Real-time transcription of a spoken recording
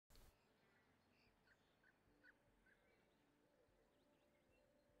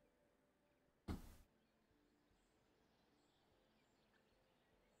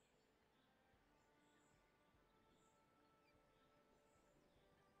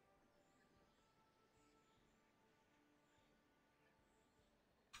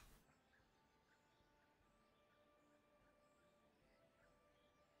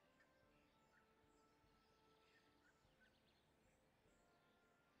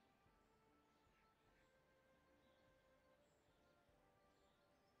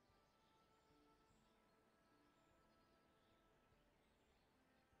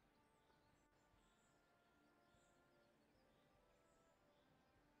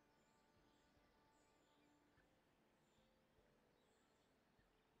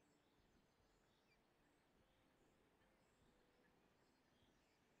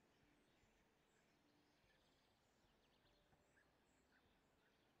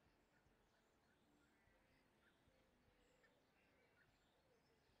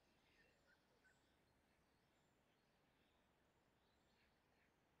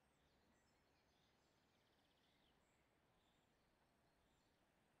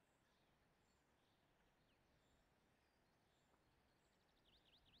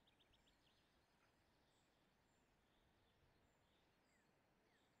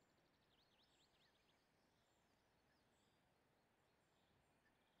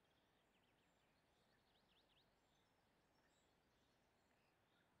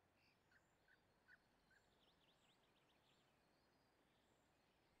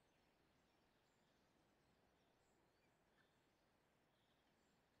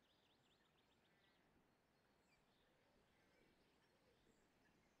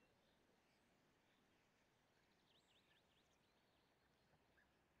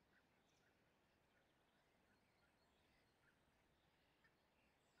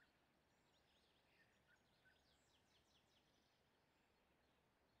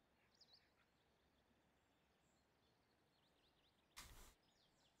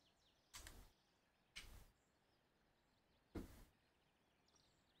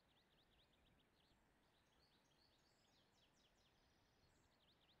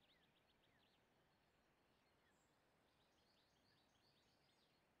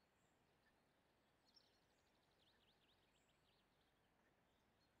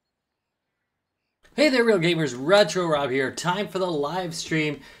Hey there, real gamers. Retro Rob here. Time for the live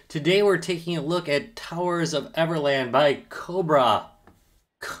stream. Today we're taking a look at Towers of Everland by Cobra.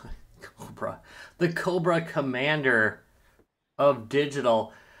 The Cobra Commander of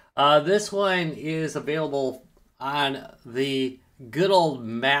Digital. This one is available on the good old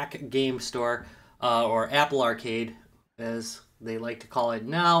Mac game store, or Apple Arcade, as they like to call it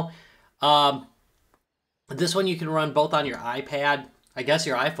now. This one you can run both on your iPad, I guess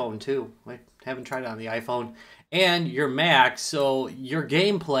your iPhone too. I haven't tried it on the iPhone, and your Mac, so your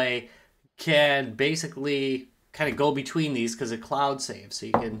gameplay can basically kind of go between these because it cloud saves. So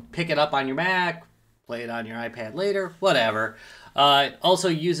you can pick it up on your Mac, play it on your iPad later, whatever. It also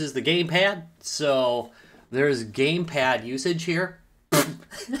uses the gamepad, so there's gamepad usage here.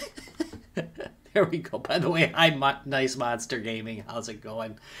 There we go. By the way, hi, Nice Monster Gaming. How's it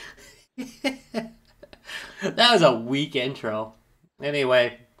going? That was a weak intro.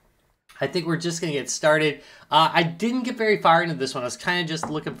 Anyway, I think we're just going to get started. I didn't get very far into this one. I was kind of just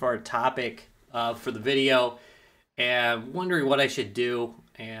looking for a topic for the video and wondering what I should do.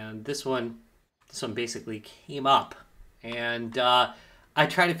 And this one basically came up. And I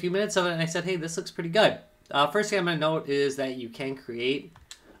tried a few minutes of it and I said, hey, this looks pretty good. First thing I'm going to note is that you can create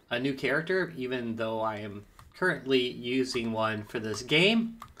a new character, even though I am currently using one for this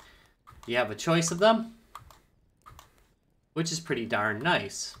game. You have a choice of them, which is pretty darn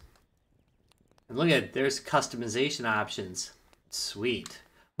nice. And look at it, there's customization options. Sweet.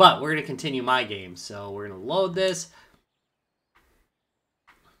 But we're going to continue my game, so we're going to load this.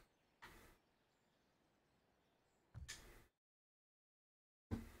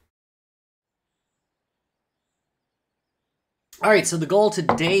 Alright, so the goal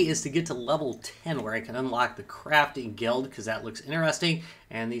today is to get to level 10, where I can unlock the crafting guild, because that looks interesting,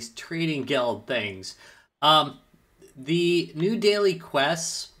 and these trading guild things. The new daily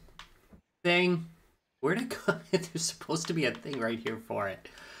quests thing, where'd it go? There's supposed to be a thing right here for it.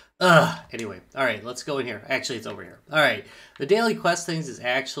 Anyway, alright, let's go in here. Actually, it's over here. Alright, the daily quest things is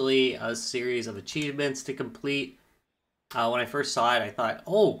actually a series of achievements to complete. When I first saw it, I thought,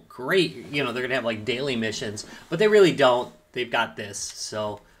 oh, great, you know, they're going to have like daily missions, but they really don't. They've got this,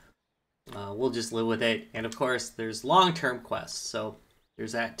 so we'll just live with it. And of course, there's long-term quests, so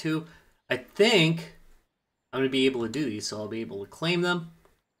there's that too. I think I'm going to be able to do these, so I'll be able to claim them.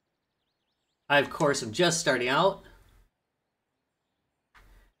 I, of course, am just starting out.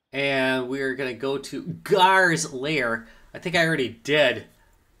 And we're going to go to Gar's Lair. I think I already did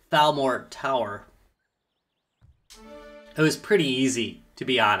Thalmor Tower. It was pretty easy, to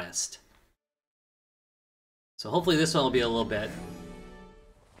be honest. So hopefully this one will be a little bit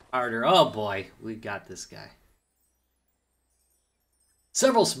harder. Oh boy, we got this guy.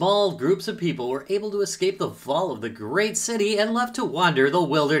 Several small groups of people were able to escape the fall of the great city and left to wander the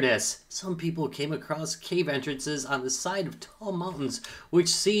wilderness. Some people came across cave entrances on the side of tall mountains, which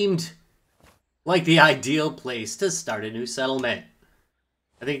seemed like the ideal place to start a new settlement.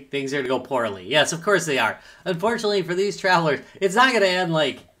 I think things are going to go poorly. Yes, of course they are. Unfortunately for these travelers, it's not going to end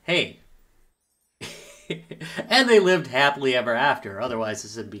like, hey, and they lived happily ever after. Otherwise,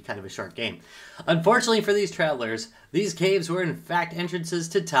 this would be kind of a short game. Unfortunately for these travelers, these caves were in fact entrances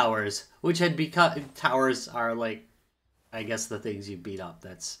to towers, which had become... Towers are like, I guess, the things you beat up.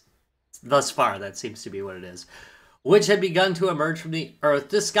 That's... Thus far, that seems to be what it is. Which had begun to emerge from the earth,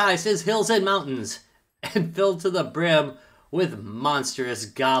 disguised as hills and mountains, and filled to the brim with monstrous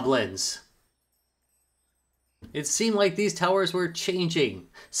goblins. It seemed like these towers were changing,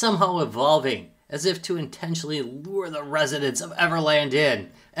 somehow evolving, as if to intentionally lure the residents of Everland in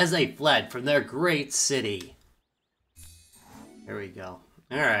as they fled from their great city. There we go.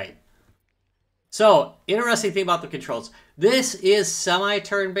 Alright. So, interesting thing about the controls. This is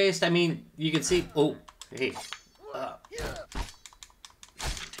semi-turn based. I mean, you can see... Oh, hey.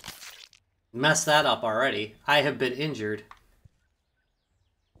 Messed that up already. I have been injured.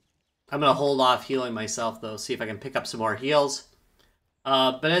 I'm going to hold off healing myself, though. See if I can pick up some more heals.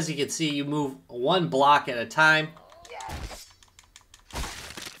 But as you can see, you move one block at a time.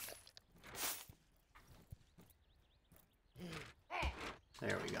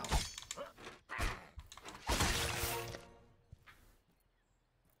 There we go.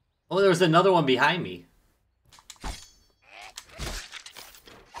 Oh, there was another one behind me.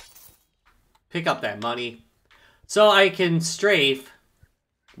 Pick up that money. So I can strafe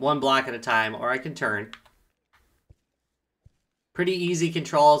one block at a time, or I can turn. Pretty easy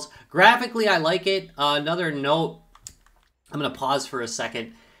controls. Graphically, I like it. Another note, I'm going to pause for a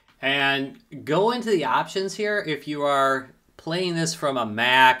second and go into the options here. If you are playing this from a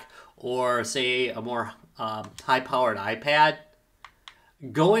Mac or, say, a more high-powered iPad,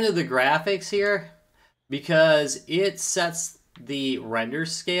 go into the graphics here because it sets the render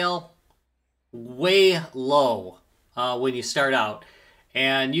scale way low when you start out.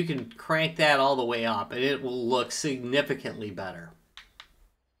 And you can crank that all the way up and it will look significantly better.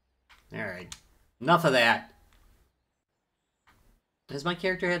 Alright, enough of that. Has my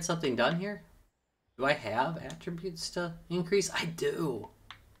character had something done here? Do I have attributes to increase? I do.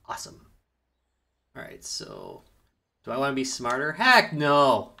 Awesome. Alright, so do I want to be smarter? Heck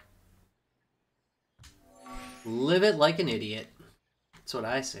no! Live it like an idiot. That's what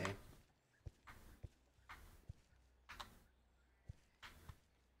I say.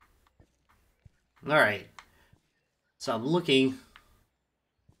 Alright. So I'm looking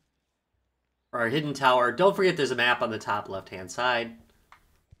for our hidden tower. Don't forget there's a map on the top left-hand side.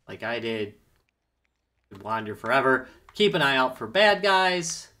 Like I did. Wander forever. Keep an eye out for bad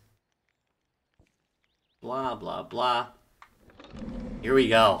guys. Blah, blah, blah. Here we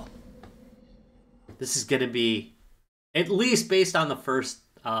go. This is going to be, at least based on the first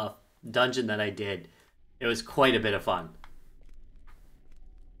dungeon that I did, it was quite a bit of fun.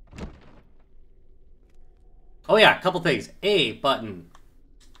 Oh yeah, a couple things. A button.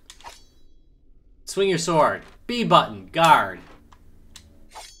 Swing your sword. B button. Guard.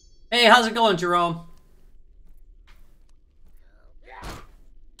 Hey, how's it going, Jerome?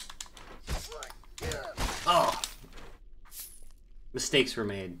 Oh. Mistakes were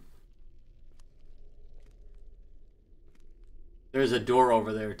made. There's a door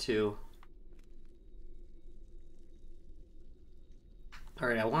over there, too.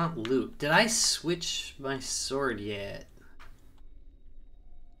 Alright, I want loot. Did I switch my sword yet?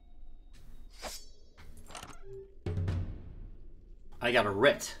 I got a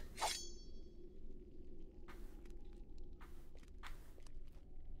writ.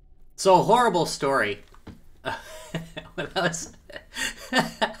 So, horrible story.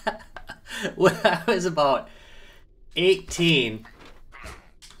 When I was about 18,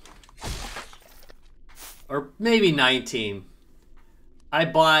 or maybe 19, I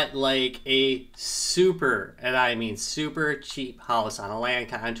bought like a super, and I mean super cheap house on a land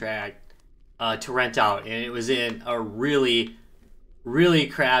contract to rent out, and it was in a really, really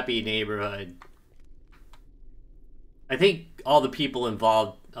crappy neighborhood. I think all the people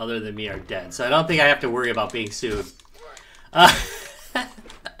involved other than me are dead, so I don't think I have to worry about being sued.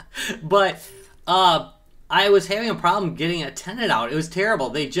 But I was having a problem getting a tenant out. It was terrible.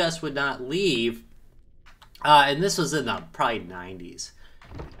 They just would not leave. And this was in the probably 90s.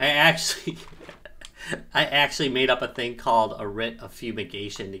 I actually made up a thing called a writ of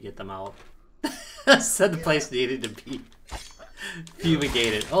fumigation to get them out. Said the place needed to be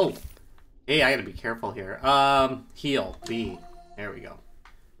fumigated. Oh, hey, I gotta be careful here. Heal, B. There we go.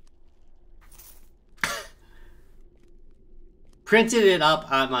 Printed it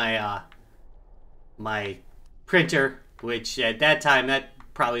up on my my printer, which at that time that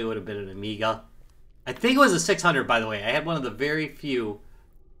probably would have been an Amiga. I think it was a 600, by the way. I had one of the very few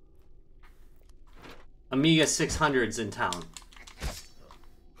Amiga 600s in town.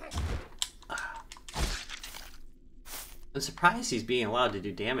 I'm surprised he's being allowed to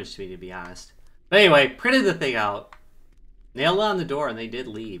do damage to me, to be honest. But anyway, printed the thing out, nailed it on the door, and they did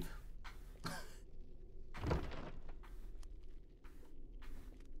leave.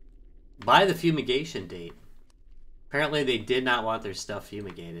 By the fumigation date. Apparently they did not want their stuff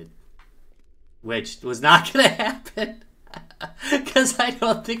fumigated. Which was not going to happen. Because I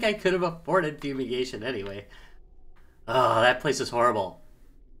don't think I could have afforded fumigation anyway. Oh, that place is horrible.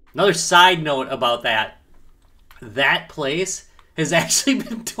 Another side note about that. That place has actually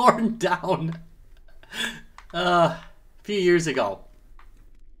been torn down a few years ago.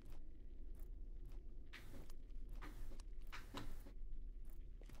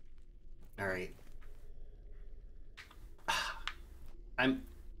 Alright. I'm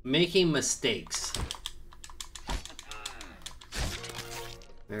making mistakes.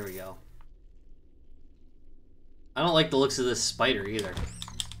 There we go. I don't like the looks of this spider either.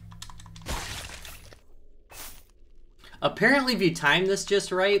 Apparently, if you time this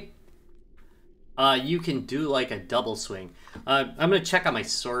just right, you can do like a double swing. I'm going to check on my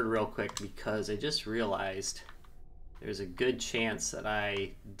sword real quick because I just realized there's a good chance that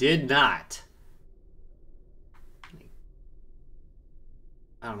I did not.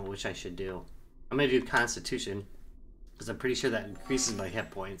 I don't know which I should do. I'm going to do Constitution because I'm pretty sure that increases my hit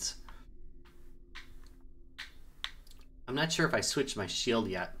points. I'm not sure if I switched my shield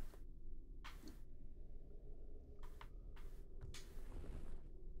yet.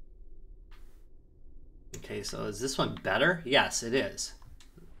 Okay, so is this one better? Yes, it is.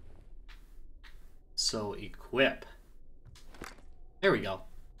 So equip. There we go.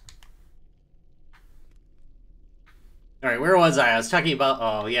 All right, where was I? I was talking about.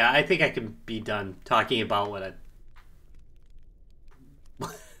 Oh yeah, I think I can be done talking about what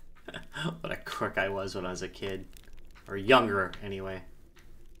what a crook I was when I was a kid, or younger anyway.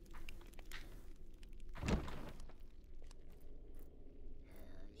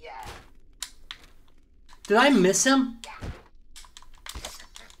 Did I miss him?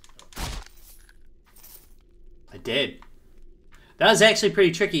 I did. That was actually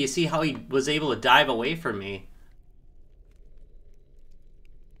pretty tricky. You see how he was able to dive away from me.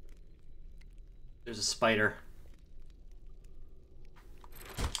 There's a spider.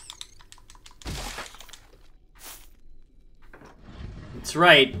 That's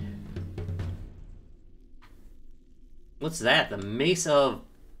right. What's that? The Mace of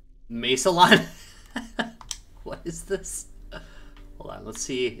Macelon? What is this? Hold on, let's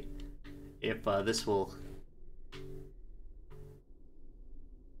see if this will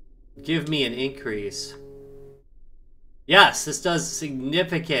give me an increase. Yes, this does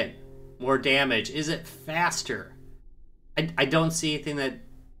significant more damage. Is it faster? I don't see anything that...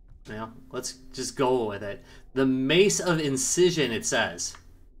 Well, let's just go with it. The Mace of Incision, it says.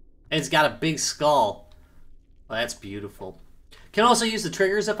 And it's got a big skull. Well, that's beautiful. Can also use the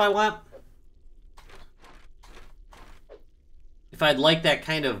triggers if I want. If I'd like that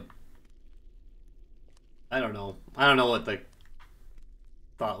kind of... I don't know. I don't know what the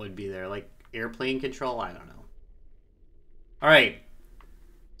thought would be there. Like airplane control? I don't know. Alright.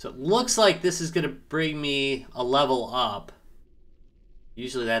 So it looks like this is going to bring me a level up.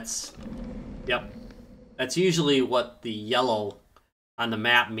 Usually that's... Yep. That's usually what the yellow on the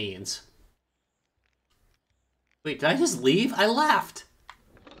map means. Wait, did I just leave? I left!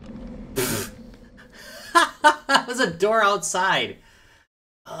 That was a door outside.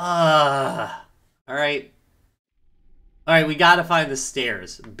 Alright. Alright, we gotta find the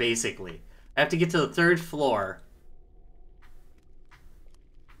stairs, basically. I have to get to the 3rd floor.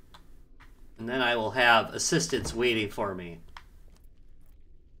 And then I will have assistants waiting for me.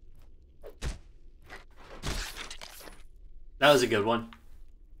 That was a good one.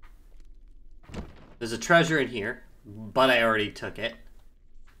 There's a treasure in here, but I already took it.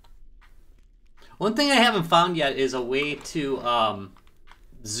 One thing I haven't found yet is a way to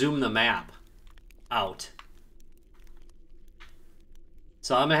zoom the map out.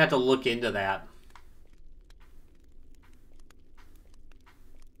 So I'm gonna have to look into that.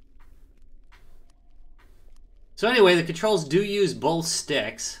 So anyway, the controls do use both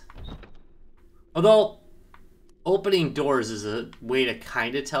sticks. Although, opening doors is a way to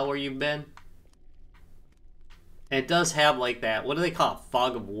kind of tell where you've been. And it does have like that, what do they call it?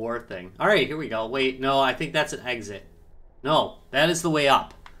 Fog of war thing. Alright, here we go. Wait, no, I think that's an exit. No, that is the way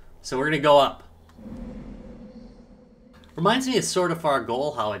up. So we're going to go up. Reminds me of Sword of Far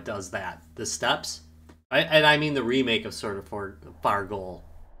Goal, how it does that. The steps. And I mean the remake of Sword of Far Goal.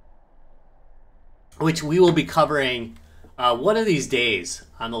 Which we will be covering one of these days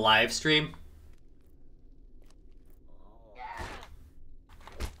on the live stream.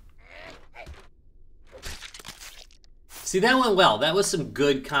 See, that went well. That was some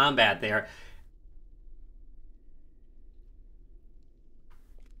good combat there.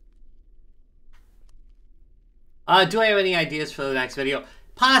 Do I have any ideas for the next video?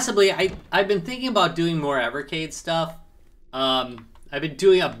 Possibly. I've been thinking about doing more Evercade stuff. I've been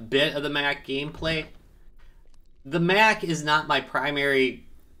doing a bit of the Mac gameplay. The Mac is not my primary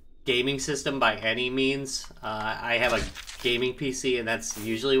gaming system by any means. I have a gaming PC, and that's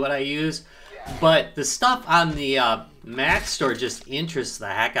usually what I use. But the stuff on the Mac store just interests the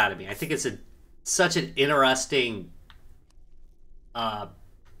heck out of me. I think it's such an interesting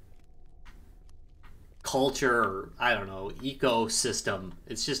culture, or, I don't know, ecosystem.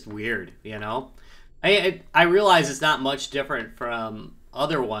 It's just weird, you know? I realize it's not much different from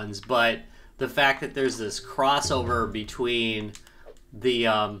other ones, but the fact that there's this crossover between the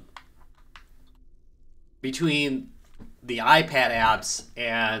iPad apps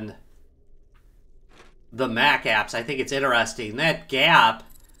and the Mac apps, I think it's interesting. That gap,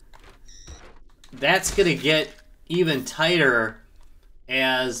 that's gonna get even tighter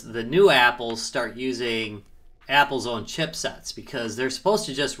as the new Apples start using Apple's own chipsets, because they're supposed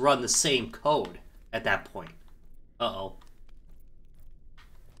to just run the same code at that point. Uh-oh.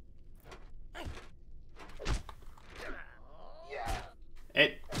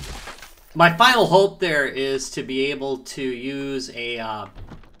 My final hope there is to be able to use a,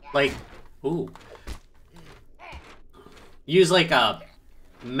 use like a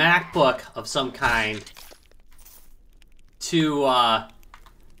MacBook of some kind to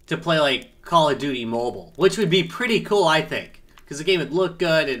play like Call of Duty Mobile, which would be pretty cool, I think, because the game would look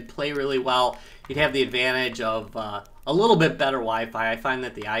good and play really well. you'd have the advantage of a little bit better Wi-Fi. I find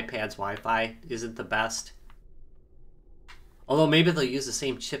that the iPad's Wi-Fi isn't the best. Although maybe they'll use the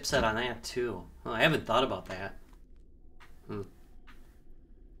same chipset on that too. Oh, I haven't thought about that.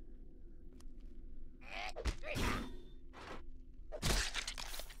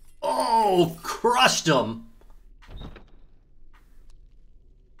 Oh, crushed him.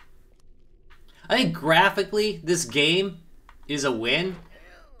 I think graphically, this game is a win.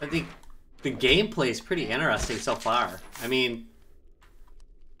 I think the gameplay is pretty interesting so far. I mean,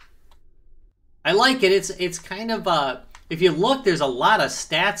 I like it. It's kind of if you look, there's a lot of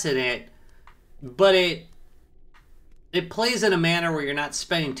stats in it, but it plays in a manner where you're not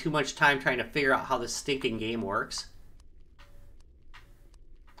spending too much time trying to figure out how this stinking game works.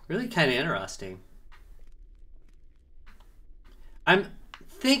 Really kind of interesting. I'm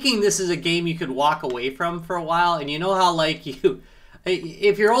thinking this is a game you could walk away from for a while, and you know how, like,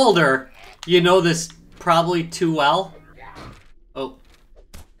 if you're older, you know this probably too well. Oh.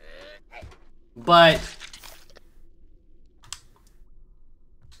 But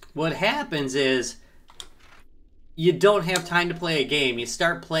what happens is you don't have time to play a game. You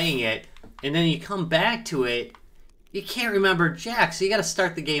start playing it, and then you come back to it. You can't remember jack, so you got to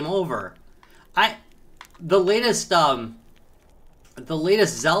start the game over. The latest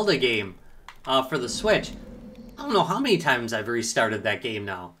Zelda game for the Switch, I don't know how many times I've restarted that game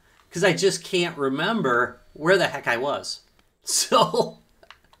now, because I just can't remember where the heck I was. So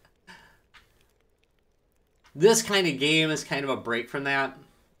this kind of game is kind of a break from that.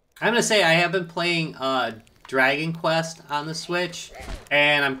 I'm going to say I have been playing Dragon Quest on the Switch,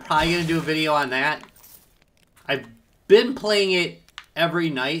 and I'm probably going to do a video on that. I've been playing it every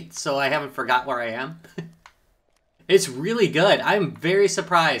night, so I haven't forgot where I am. It's really good. I'm very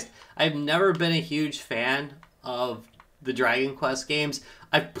surprised. I've never been a huge fan of the Dragon Quest games.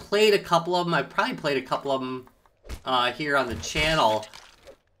 I've played a couple of them. I've probably played a couple of them here on the channel,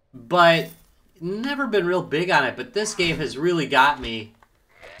 but never been real big on it. But this game has really got me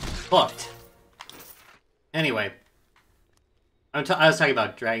hooked. Anyway, I was talking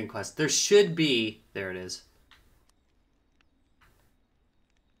about Dragon Quest. There should be, there it is,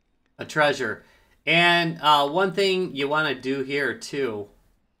 a treasure. And one thing you want to do here too.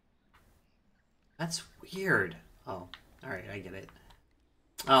 That's weird. Oh, all right, I get it.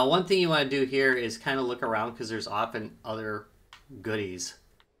 One thing you want to do here is kind of look around, because there's often other goodies.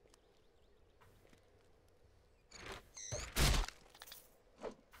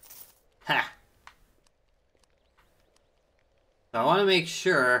 Ha! So I want to make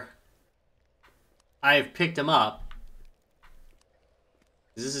sure I've picked them up.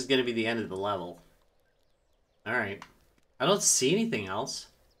 This is going to be the end of the level. Alright. I don't see anything else.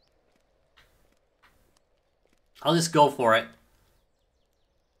 I'll just go for it.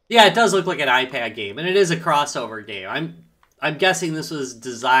 Yeah, it does look like an iPad game, and it is a crossover game. I'm guessing this was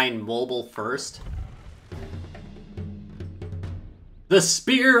designed mobile first. The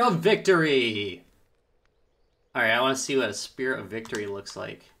Spear of Victory! Alright, I want to see what a Spear of Victory looks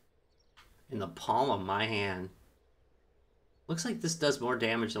like in the palm of my hand. Looks like this does more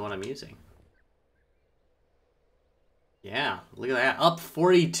damage than what I'm using. Yeah, look at that. Up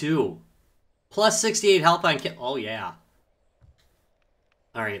 42. Plus 68 health on kill. Oh, yeah.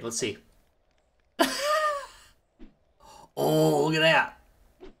 Alright, let's see. Oh, look at that.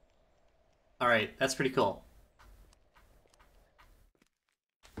 Alright, that's pretty cool.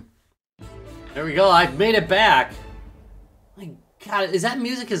 There we go. I've made it back. My God, is that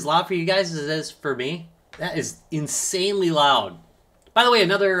music as loud for you guys as it is for me? That is insanely loud. By the way,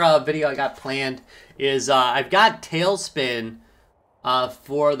 another video I got planned is I've got Tailspin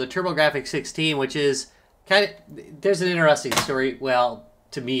for the TurboGrafx 16, which is kind of, there's an interesting story, well,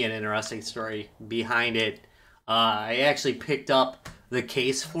 to me an interesting story behind it. I actually picked up the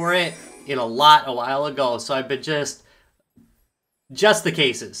case for it in a lot a while ago, so I've been just the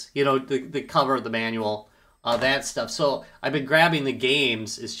cases, you know, the cover of the manual, that stuff. So I've been grabbing the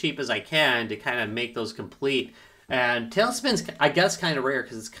games as cheap as I can to kind of make those complete. And Tailspin's, I guess, kind of rare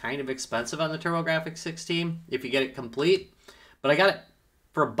because it's kind of expensive on the TurboGrafx 16 if you get it complete. But I got it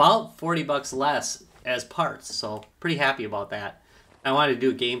for about 40 bucks less as parts, so pretty happy about that. I wanted to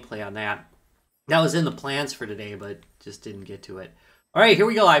do a gameplay on that. That was in the plans for today, but just didn't get to it. All right, here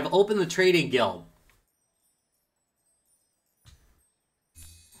we go. I've opened the Trading Guild.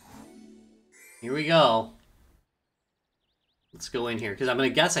 Here we go. Let's go in here, because I'm going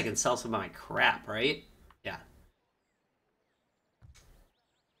to guess I can sell some of my crap, right? Yeah.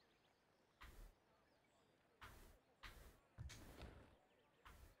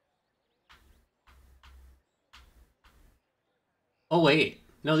 Oh, wait.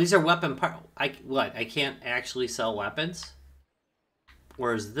 No, these are weapon part. What? I can't actually sell weapons?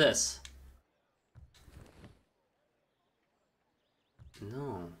 Or is this?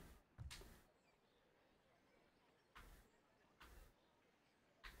 No.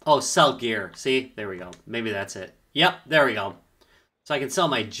 Oh, sell gear. See? There we go. Maybe that's it. Yep, there we go. So I can sell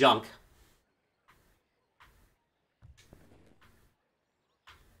my junk.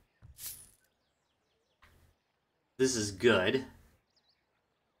 This is good.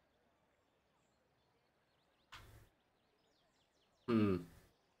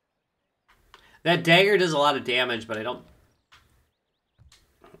 That dagger does a lot of damage, but I don't...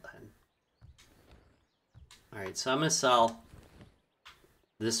 Alright, so I'm going to sell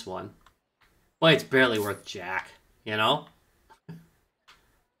this one. Well, it's barely worth jack, you know?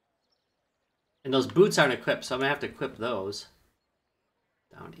 And those boots aren't equipped, so I'm going to have to equip those.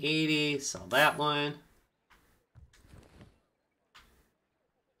 Down 80, sell that one.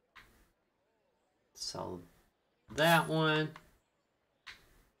 Sell that one.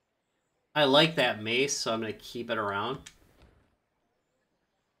 I like that mace, so I'm going to keep it around.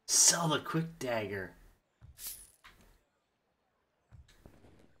 Sell the quick dagger.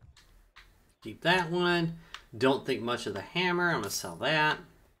 Keep that one. Don't think much of the hammer. I'm going to sell that.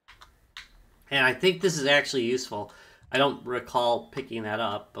 And I think this is actually useful. I don't recall picking that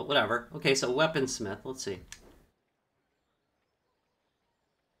up, but whatever. Okay, so weaponsmith. Let's see.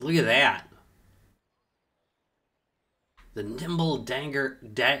 Look at that. The nimble danger.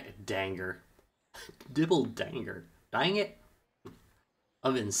 Dibble danger. Dang it.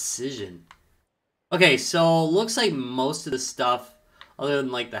 Of incision. Okay, so looks like most of the stuff, other than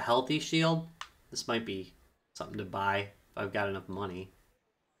like the healthy shield, this might be something to buy if I've got enough money.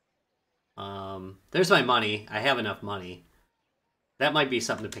 There's my money. I have enough money. That might be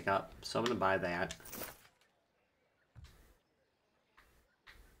something to pick up, so I'm going to buy that.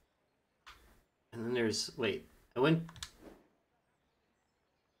 And then there's... Wait, I went...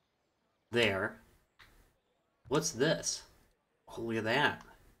 There. What's this? Oh, look at that.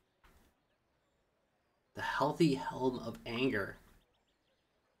 The Healthy Helm of Anger.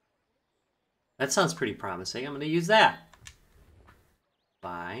 That sounds pretty promising. I'm going to use that.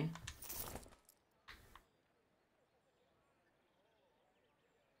 Buy.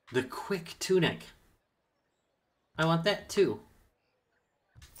 The Quick Tunic. I want that too.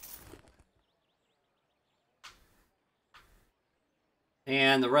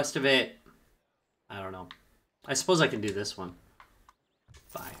 And the rest of it, I don't know. I suppose I can do this one.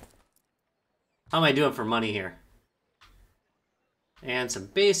 Buy. How am I doing for money here? And some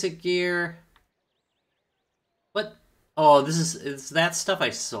basic gear. What? Oh, is that stuff I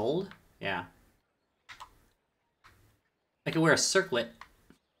sold? Yeah. I can wear a circlet.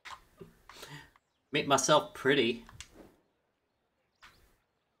 Make myself pretty.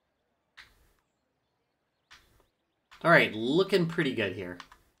 Alright, looking pretty good here.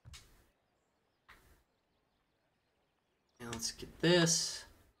 Now let's get this.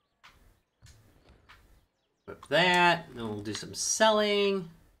 Equip that. Then we'll do some selling.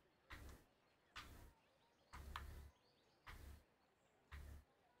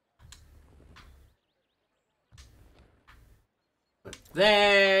 Equip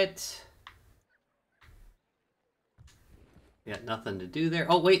that. Got nothing to do there.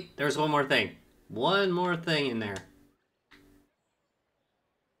 Oh, wait, there's one more thing. One more thing in there.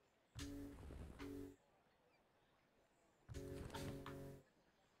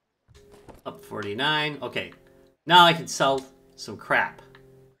 Up 49. Okay. Now I can sell some crap.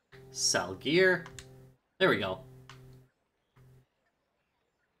 Sell gear. There we go.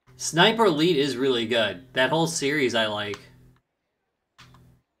 Sniper Elite is really good. That whole series I like.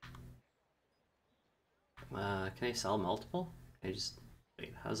 Can I sell multiple? Can I just...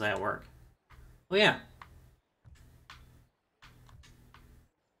 Wait, how does that work? Oh, yeah.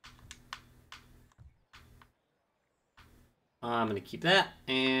 I'm going to keep that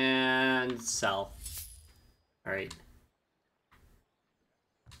and sell. All right.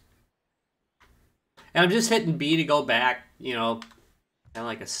 And I'm just hitting B to go back, you know, kind of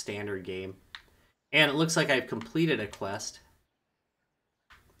like a standard game. And it looks like I've completed a quest.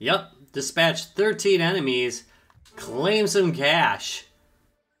 Yep, dispatch 13 enemies, claim some cash.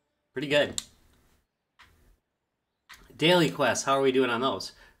 Pretty good. Daily quests, how are we doing on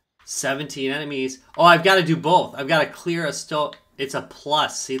those? 17 enemies. Oh, I've got to do both. I've got to clear a stone. It's a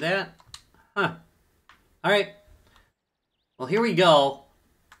plus. See that? Huh. All right. Well, here we go.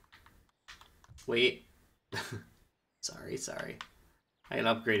 Wait. Sorry. I can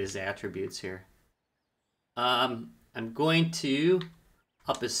upgrade his attributes here. I'm going to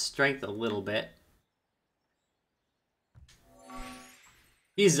up his strength a little bit.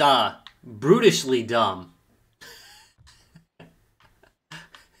 He's brutishly dumb.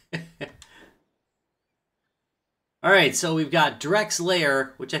 Alright, so we've got Drex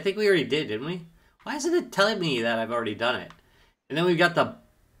Lair, which I think we already did, didn't we? Why isn't it telling me that I've already done it? And then we've got the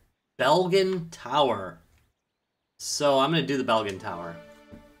Belgian Tower. So I'm going to do the Belgian Tower.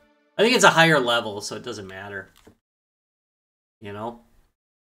 I think it's a higher level, so it doesn't matter. You know?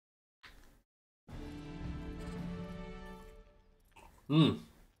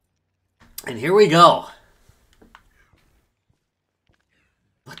 And here we go.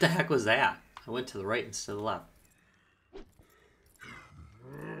 What the heck was that? I went to the right instead of the left.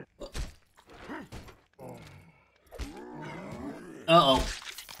 Uh-oh.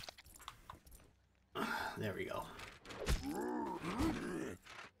 There we go.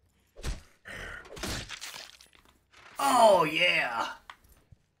 Oh, yeah!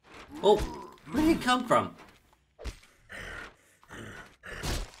 Oh, where did he come from?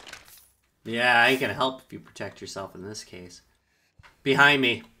 Yeah, I ain't gonna help if you protect yourself in this case. Behind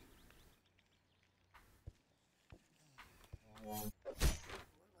me.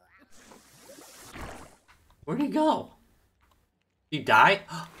 Where'd he go? Did he die?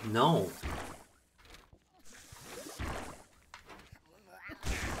 No.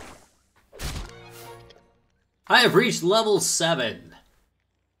 I have reached level 7.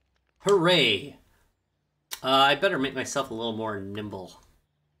 Hooray. I better make myself a little more nimble.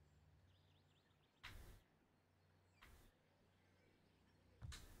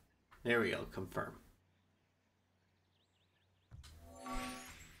 There we go, confirm.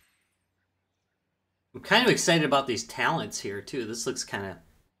 I'm kind of excited about these talents here too. This looks kind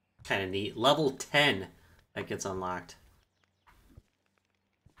of neat. Level 10 that gets unlocked.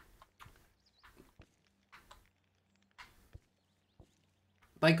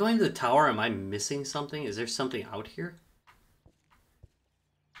 By going to the tower, am I missing something? Is there something out here?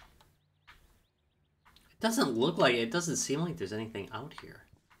 It doesn't look like it. It doesn't seem like there's anything out here.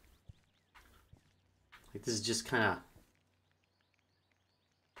 Like this is just kind of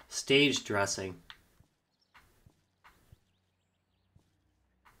stage dressing.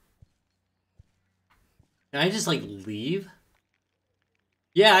 Can I just like leave?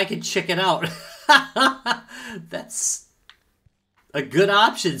 Yeah, I can chicken out. That's a good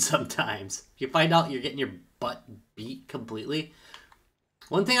option sometimes. If you find out you're getting your butt beat completely.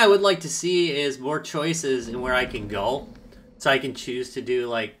 One thing I would like to see is more choices in where I can go. So I can choose to do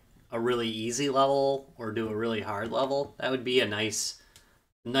like a really easy level or do a really hard level. That would be a nice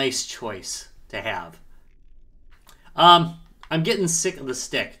choice to have. I'm getting sick of the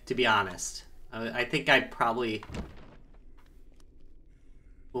stick, to be honest. I think I probably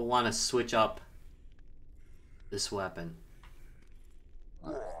will want to switch up this weapon.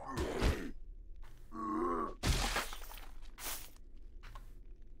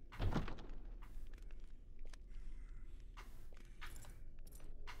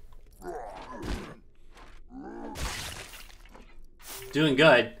 Doing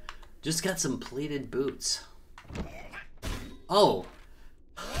good. Just got some pleated boots. Oh.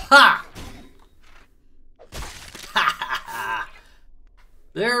 Ha! Ha!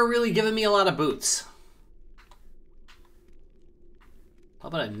 They're really giving me a lot of boots. How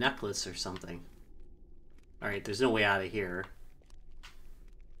about a necklace or something? Alright, there's no way out of here.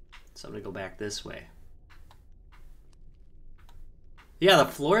 So I'm gonna go back this way. Yeah, the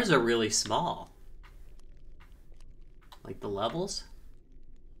floors are really small. Like the levels.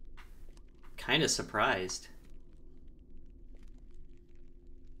 Kind of surprised.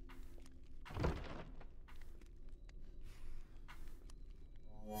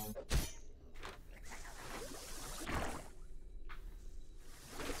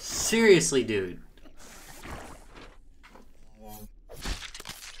 Seriously, dude.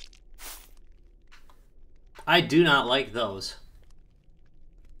 I do not like those.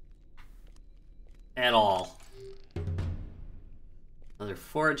 At all. Another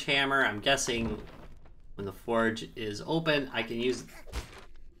forge hammer. I'm guessing when the forge is open, I can use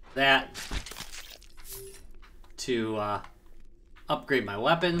that to upgrade my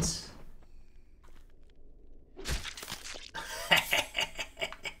weapons.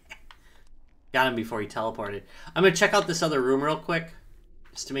 Got him before he teleported. I'm gonna check out this other room real quick,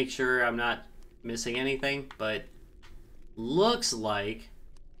 just to make sure I'm not missing anything, but looks like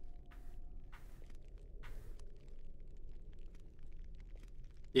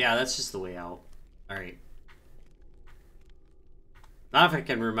yeah, that's just the way out. Alright. Not if I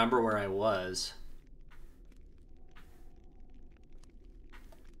can remember where I was.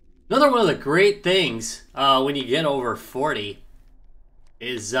 Another one of the great things when you get over 40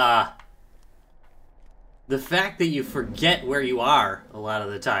 is the fact that you forget where you are a lot of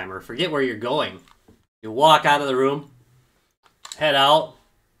the time, or forget where you're going. You walk out of the room, head out,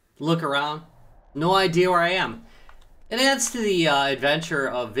 look around, no idea where I am. It adds to the adventure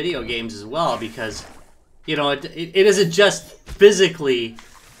of video games as well, because, you know, it isn't just physically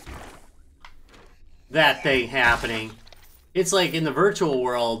that thing happening. It's like in the virtual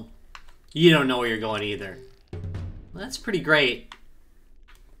world, you don't know where you're going either. That's pretty great.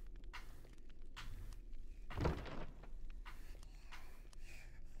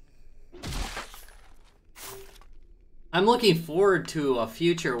 I'm looking forward to a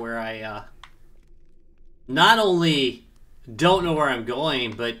future where I not only don't know where I'm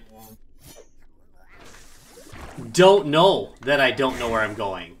going, but don't know that I don't know where I'm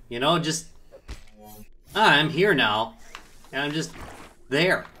going. You know, just, I'm here now, and I'm just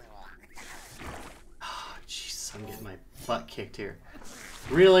there. Oh, jeez, I'm getting my butt kicked here.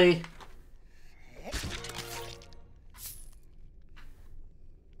 Really?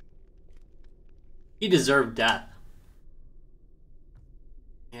 He deserved death.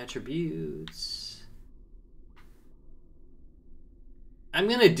 Attributes. I'm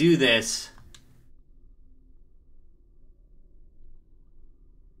gonna do this.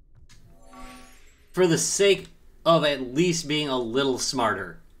 For the sake of at least being a little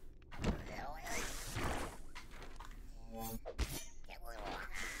smarter.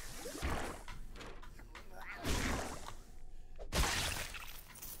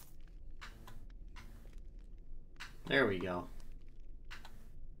 There we go.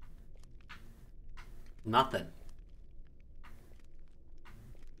 Nothing.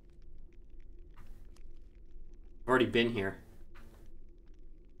 I've already been here.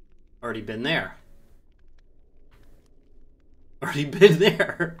 Already been there. Already been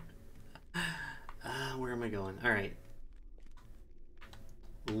there. Where am I going? All right.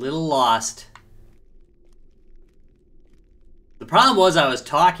 A little lost. The problem was I was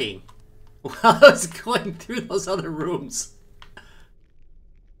talking while I was going through those other rooms.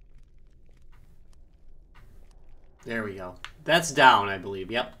 There we go. That's down, I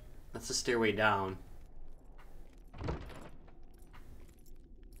believe. Yep. That's the stairway down.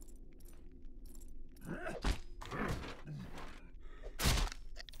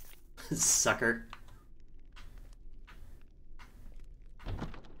 Sucker.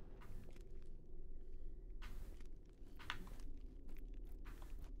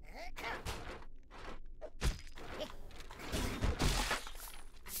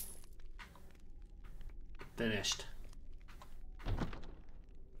 Finished.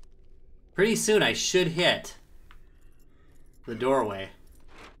 Pretty soon I should hit the doorway.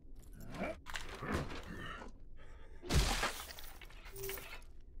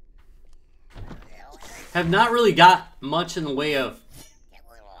 Have not really got much in the way of...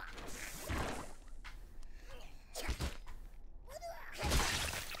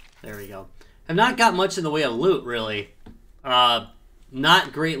 There we go. Have not got much in the way of loot, really.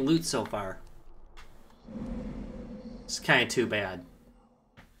 Not great loot so far. It's kind of too bad.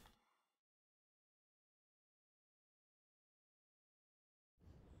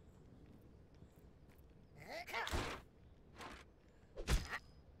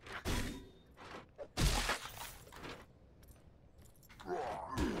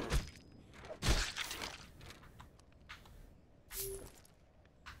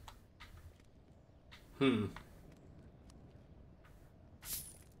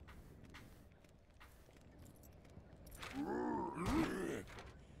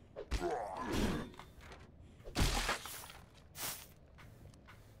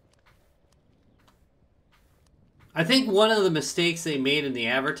 I think one of the mistakes they made in the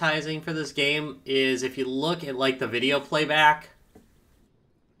advertising for this game is if you look at like the video playback,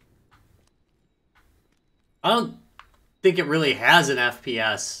 I don't think it really has an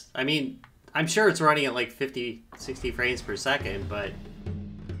FPS. I mean, I'm sure it's running at like 50, 60 frames per second, but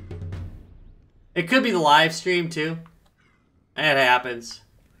it could be the live stream too. It happens.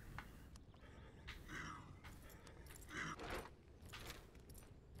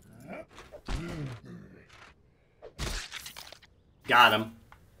 Got him.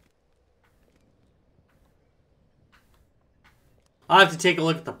 I'll have to take a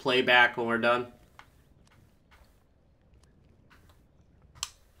look at the playback when we're done.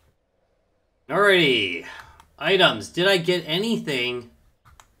 Alrighty. Items. Did I get anything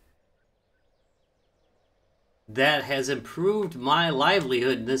that has improved my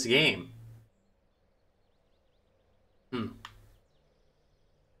livelihood in this game?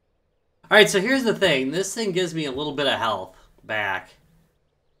 Alright, so here's the thing. This thing gives me a little bit of health back.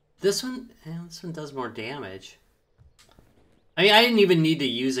 This one does more damage. I mean, I didn't even need to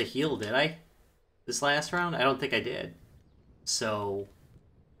use a heal, did I? this last round? I don't think I did. So,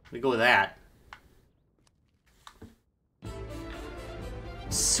 we go with that.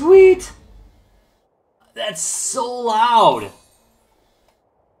 Sweet! That's so loud!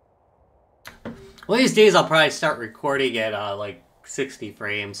 One of these days I'll probably start recording at like 60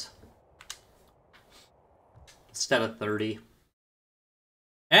 frames. Instead of 30.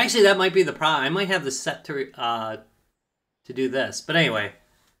 Actually, that might be the problem. I might have this set to do this. But anyway.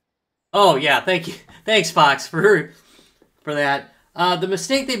 Oh, yeah, thank you. Thanks, Fox, for that. The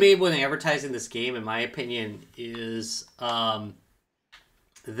mistake they made when advertising this game, in my opinion, is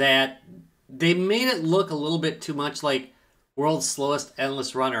that they made it look a little bit too much like World's Slowest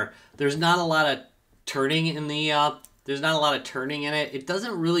Endless Runner. There's not a lot of turning in the... there's not a lot of turning in it. It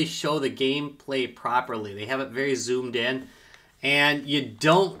doesn't really show the gameplay properly. They have it very zoomed in. And you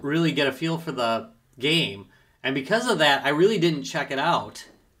don't really get a feel for the game. And because of that, I really didn't check it out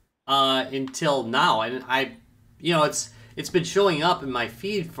until now. And you know, it's been showing up in my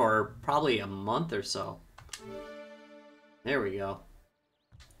feed for probably a month or so. There we go.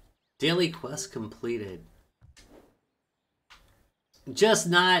 Daily quest completed. Just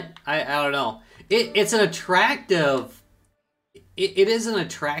not, I don't know. It's an attractive, it is an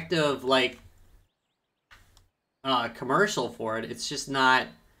attractive, like, commercial for it. It's just not,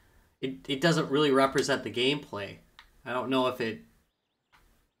 it doesn't really represent the gameplay. I don't know if it,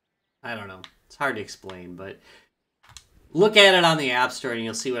 I don't know. It's hard to explain, but look at it on the App Store and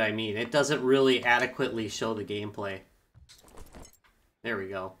you'll see what I mean. It doesn't really adequately show the gameplay. There we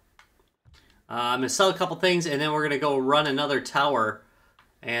go. I'm going to sell a couple things, and then we're going to go run another tower.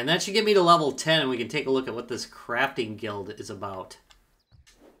 And that should get me to level 10, and we can take a look at what this crafting guild is about.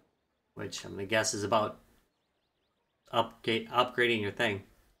 Which I'm going to guess is about upgrading your thing.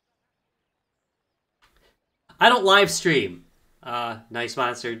 I don't live stream. Nice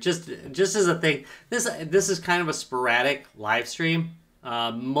monster. Just as a thing, this is kind of a sporadic live stream.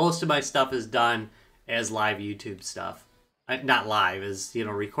 Most of my stuff is done as live YouTube stuff. Not live, as, you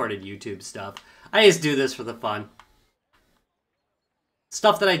know, recorded YouTube stuff. I just do this for the fun.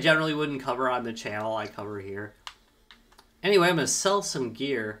 Stuff that I generally wouldn't cover on the channel, I cover here. Anyway, I'm going to sell some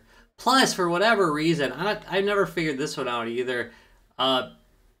gear. Plus, for whatever reason, I've never figured this one out either. My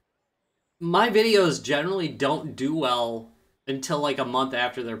videos generally don't do well until like a month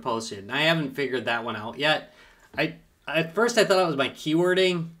after they're posted. And I haven't figured that one out yet. At first I thought it was my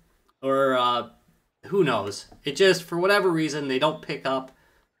keywording, or who knows. It just, for whatever reason, they don't pick up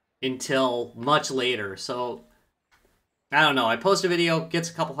until much later. So, I don't know. I post a video, gets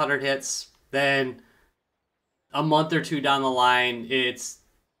a couple hundred hits, then a month or two down the line, it's,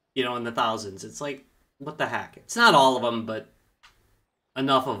 you know, in the thousands. It's like, what the heck? It's not all of them, but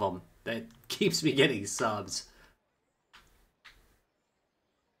enough of them that keeps me getting subs.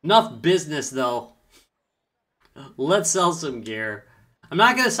 Enough business, though. Let's sell some gear. I'm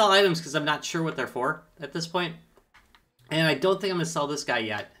not going to sell items because I'm not sure what they're for at this point. And I don't think I'm going to sell this guy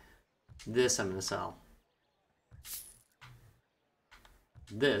yet. This I'm going to sell.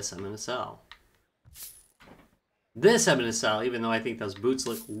 This I'm going to sell. This I'm going to sell, even though I think those boots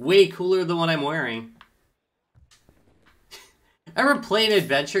look way cooler than what I'm wearing. Ever play an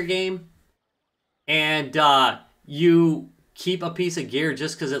adventure game and you keep a piece of gear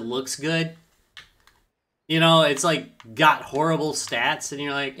just because it looks good? You know, it's like got horrible stats and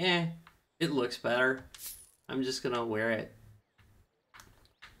you're like, eh, it looks better. I'm just going to wear it.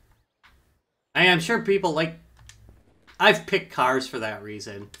 I'm sure people like... I've picked cars for that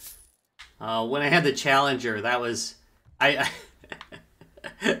reason. When I had the Challenger, that was... that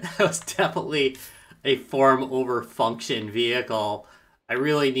was definitely a form over function vehicle. I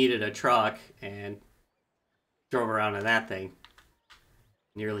really needed a truck and drove around in that thing.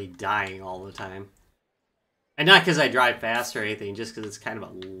 Nearly dying all the time. And not because I drive fast or anything, just because it's kind of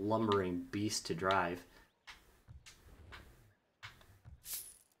a lumbering beast to drive.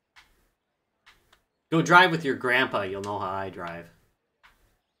 Go drive with your grandpa, you'll know how I drive.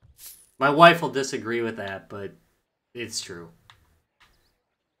 My wife will disagree with that, but it's true.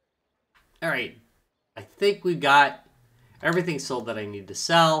 Alright, I think we've got everything sold that I need to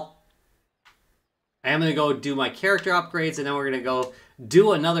sell. I am going to go do my character upgrades, and then we're going to go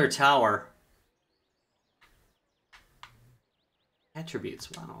do another tower. Attributes,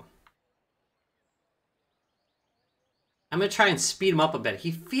 wow. I'm going to try and speed him up a bit.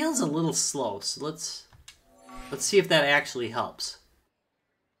 He feels a little slow, so let's see if that actually helps.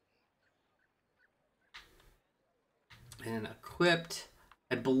 And equipped.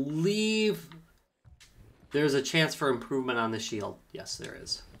 I believe there's a chance for improvement on the shield. Yes, there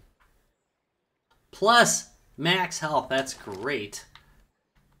is. Plus max health, that's great.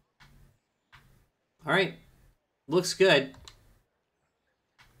 All right. Looks good.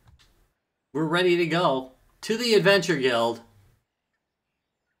 We're ready to go to the Adventure Guild.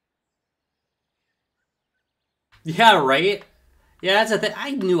 Yeah, right? Yeah, that's a thing.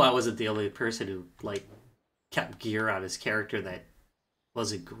 I knew I wasn't the only person who, like, kept gear on his character that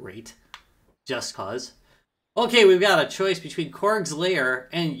wasn't great. Just cause. Okay, we've got a choice between Korg's Lair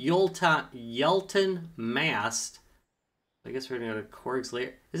and Yelton Mast. I guess we're gonna go to Korg's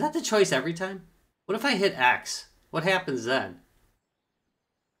Lair. Is that the choice every time? What if I hit X? What happens then?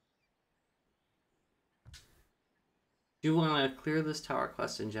 Do you want to clear this tower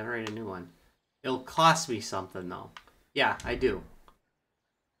quest and generate a new one? It'll cost me something, though. Yeah, I do.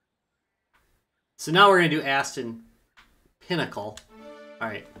 So now we're going to do Aston Pinnacle.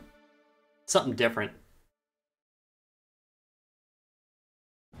 Alright. Something different.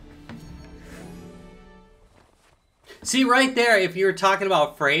 See, right there, if you're talking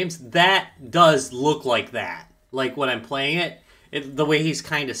about frames, that does look like that. Like when I'm playing it, the way he's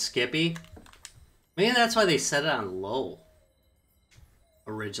kind of skippy. Maybe that's why they set it on low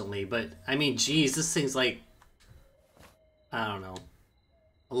originally. But, I mean, geez, this thing's like, I don't know,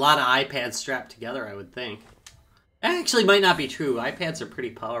 a lot of iPads strapped together, I would think. That actually might not be true. iPads are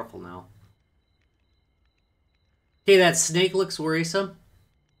pretty powerful now. Okay, that snake looks worrisome.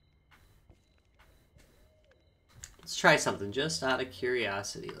 Let's try something just out of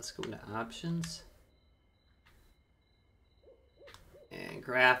curiosity. Let's go into options. And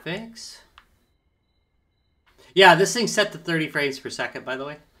graphics. Yeah, this thing's set to 30 frames per second, by the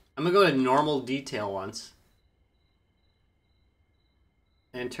way. I'm going to go to normal detail once.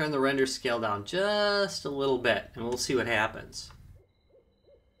 And turn the render scale down just a little bit. And we'll see what happens.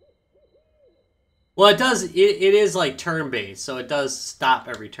 Well, it does. It is like turn-based, so it does stop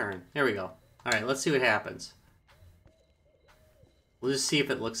every turn. There we go. All right, let's see what happens. We'll just see if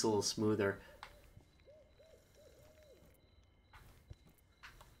it looks a little smoother.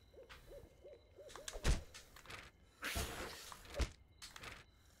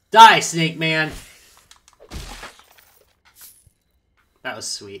 Die, Snake Man! That was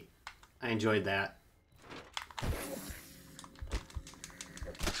sweet. I enjoyed that.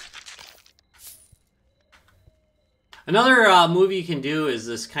 Another move you can do is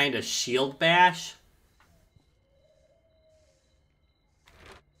this kind of shield bash.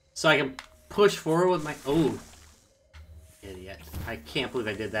 So I can push forward with my... Oh, idiot. I can't believe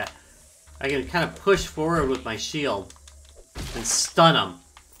I did that. I can kind of push forward with my shield and stun him.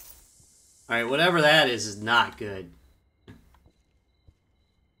 Alright, whatever that is not good.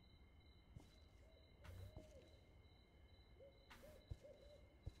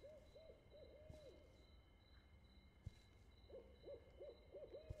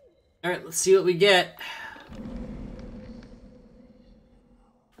 Alright, let's see what we get.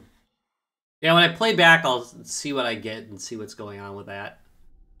 Yeah, when I play back, I'll see what I get and see what's going on with that.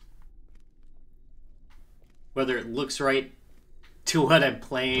 Whether it looks right to what I'm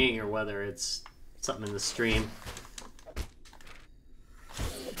playing or whether it's something in the stream.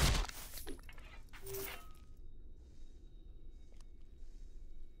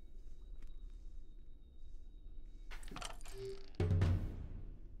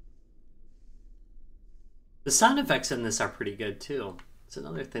 The sound effects in this are pretty good too. It's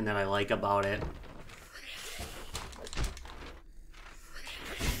another thing that I like about it.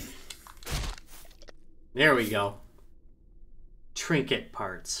 There we go. Trinket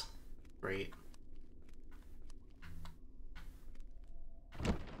parts. Great.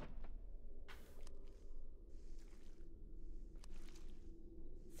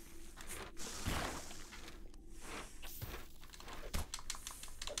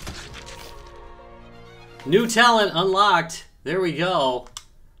 New talent unlocked. There we go.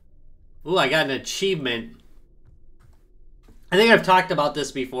 Ooh, I got an achievement. I think I've talked about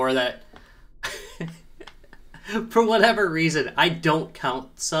this before that for whatever reason, I don't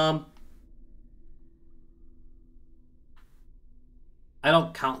count some. I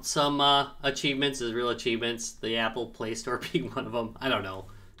don't count some achievements as real achievements. The Apple Play Store being one of them. I don't know.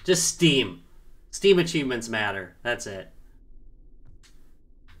 Just Steam. Steam achievements matter. That's it.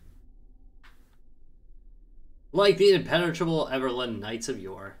 Like the impenetrable Everland Knights of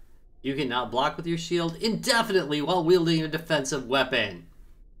yore, you can now block with your shield indefinitely while wielding a defensive weapon.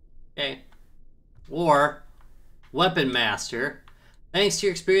 Okay. Or, Weapon Master. Thanks to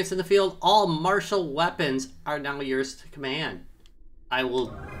your experience in the field, all martial weapons are now yours to command. I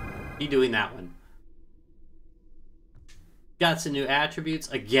will be doing that one. Got some new attributes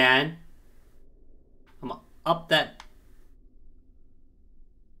again. I'm gonna up that.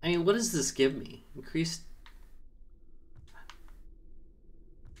 I mean, what does this give me?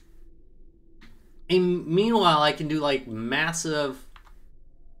 And meanwhile, I can do like massive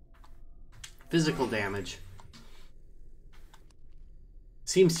physical damage.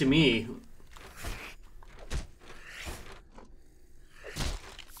 Seems to me.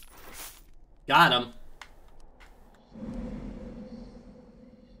 Got him.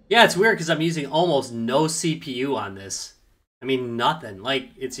 Yeah, it's weird because I'm using almost no CPU on this. I mean, nothing. Like,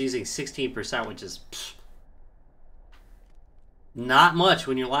 it's using 16%, which is not much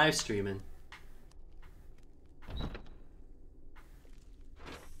when you're live streaming.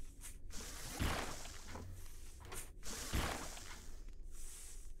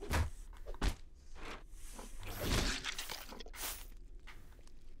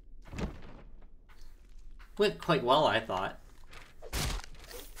 Went quite well, I thought.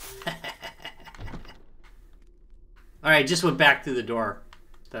 Alright, just went back through the door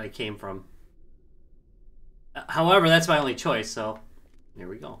that I came from. However, that's my only choice, so there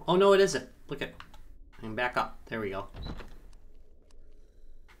we go. Oh, no, it isn't. Look at, and back up. There we go.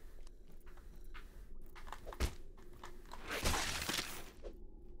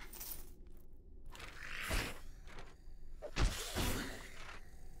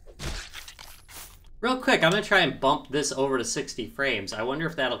 Real quick, I'm going to try and bump this over to 60 frames. I wonder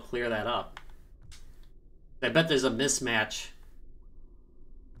if that'll clear that up. I bet there's a mismatch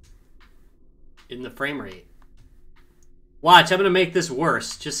in the frame rate. Watch, I'm going to make this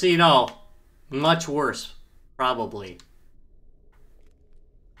worse. Just so you know, much worse, probably.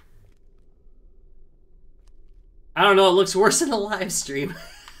 I don't know, it looks worse in the live stream.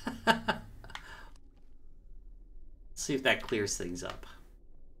 Let's see if that clears things up.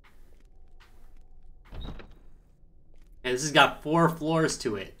 And this has got 4 floors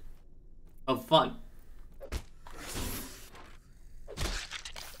to it of fun.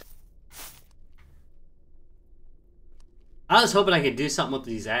 I was hoping I could do something with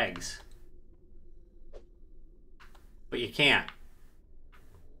these eggs. But you can't.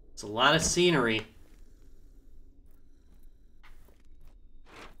 It's a lot of scenery.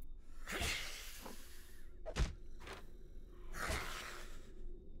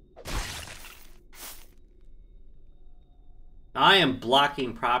 I am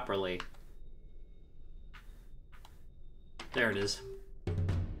blocking properly. There it is.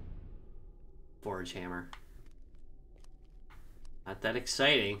 Forge hammer. Not that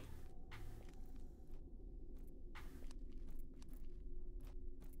exciting.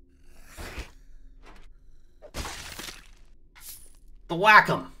 The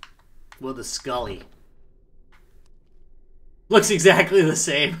whack-em with a scully. Looks exactly the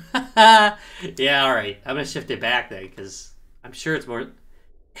same. Yeah, alright. I'm gonna shift it back then, because I'm sure it's more...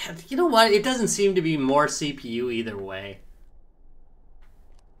 You know what? It doesn't seem to be more CPU either way.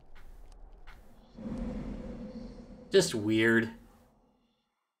 Just weird.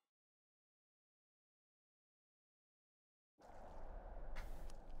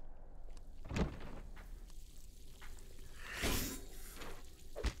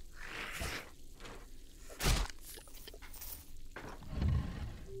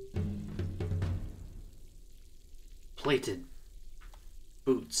 Plated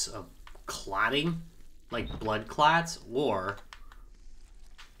boots of clotting, like blood clots, or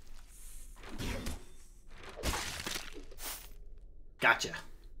gotcha.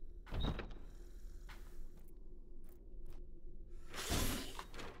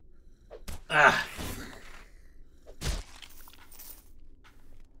 Ah.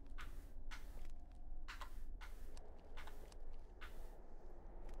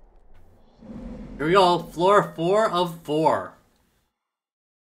 Here we go, floor 4 of 4.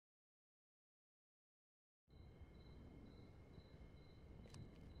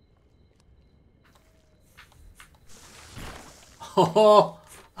 Oh,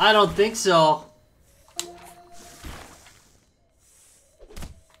 I don't think so.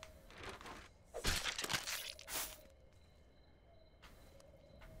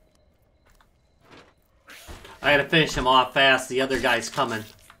 I gotta finish him off fast, the other guy's coming.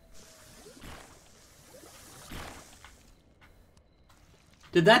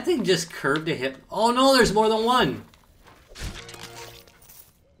 Did that thing just curve to hit? Oh no, there's more than one.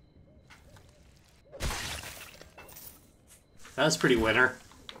 That was pretty winner.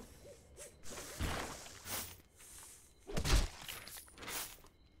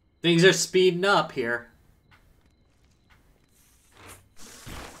 Things are speeding up here.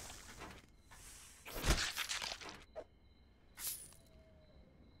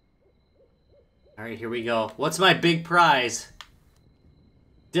 Alright, here we go. What's my big prize?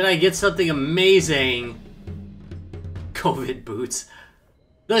 Did I get something amazing? COVID boots.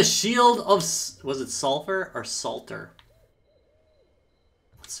 The shield of... Was it sulfur or salter?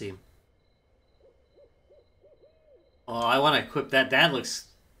 Let's see. Oh, I want to equip that. That looks...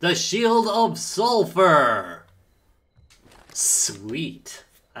 The Shield of Sulfur! Sweet.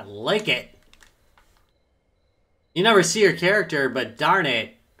 I like it. You never see your character, but darn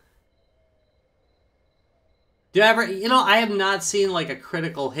it. Do you ever... You know, I have not seen, like, a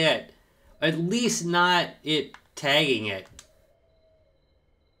critical hit. At least not it tagging it.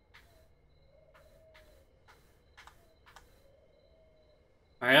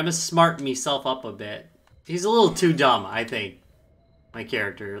 Alright, I'm gonna smart myself up a bit. He's a little too dumb, I think. My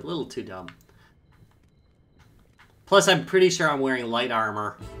character, a little too dumb. Plus, I'm pretty sure I'm wearing light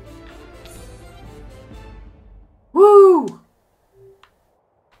armor. Woo!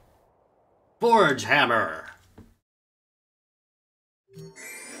 Forge Hammer.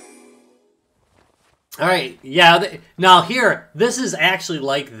 Alright, yeah, now here, this is actually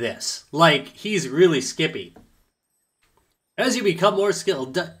like this. Like, he's really skippy. As you become more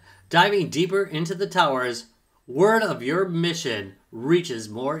skilled, diving deeper into the towers, word of your mission reaches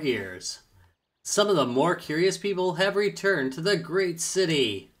more ears. Some of the more curious people have returned to the great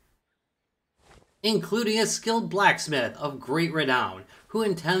city, including a skilled blacksmith of great renown who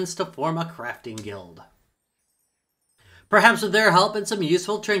intends to form a crafting guild. Perhaps with their help and some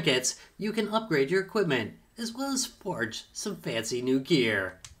useful trinkets, you can upgrade your equipment, as well as forge some fancy new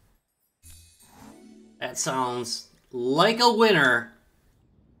gear. That sounds like a winner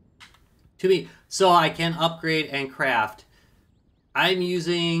to me. So I can upgrade and craft. I'm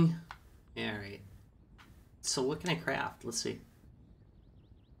using... Alright. So what can I craft? Let's see.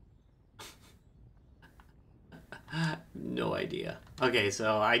 No idea. Okay,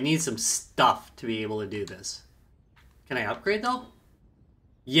 so I need some stuff to be able to do this. Can I upgrade though?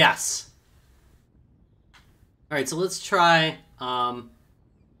 Yes. Alright, so let's try my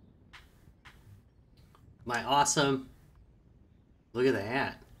awesome... Look at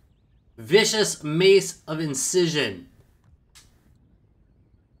that. Vicious Mace of Incision.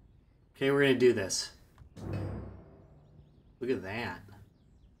 Okay, we're gonna do this. Look at that.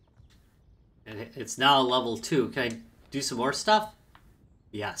 And it's now level 2. Can I do some more stuff?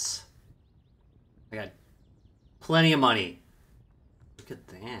 Yes. I got plenty of money. Look at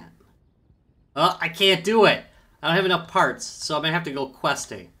that. Oh, I can't do it. I don't have enough parts, so I'm gonna have to go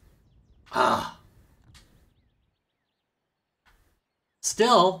questing. Ah.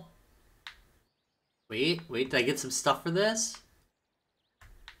 Still. Wait, did I get some stuff for this?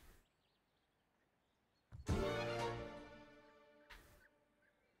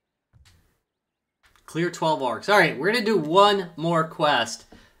 Clear 12 orcs. Alright, we're gonna do one more quest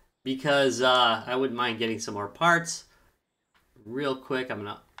because I wouldn't mind getting some more parts. Real quick, I'm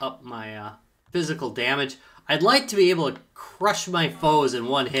gonna up my physical damage. I'd like to be able to crush my foes in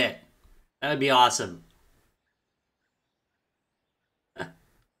one hit. That would be awesome.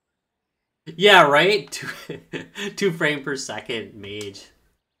 Yeah, right? 2 frame per second mage.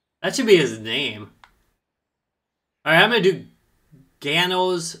 That should be his name. Alright, I'm gonna do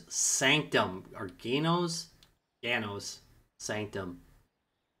Gano's Sanctum. Or Gano's Sanctum.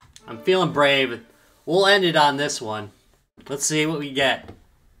 I'm feeling brave. We'll end it on this one. Let's see what we get.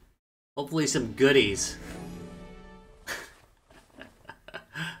 Hopefully some goodies.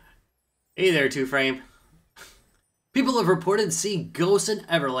 Hey there, 2 frame. People have reported seeing ghosts in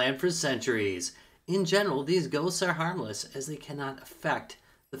Everland for centuries. In general, these ghosts are harmless as they cannot affect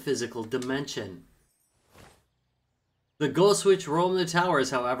the physical dimension. The ghosts which roam the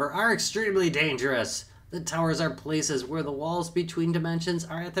towers, however, are extremely dangerous. The towers are places where the walls between dimensions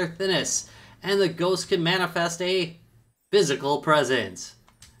are at their thinnest, and the ghosts can manifest a physical presence.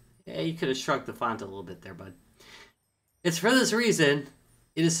 Yeah, you could have shrunk the font a little bit there, bud. It's for this reason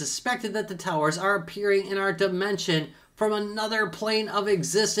it is suspected that the towers are appearing in our dimension from another plane of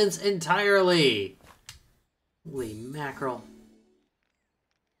existence entirely. Holy mackerel.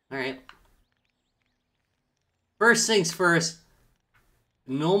 Alright. First things first,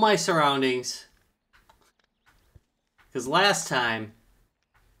 know my surroundings. Because last time,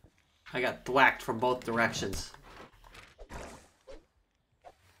 I got thwacked from both directions.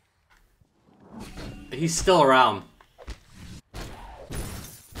 He's still around.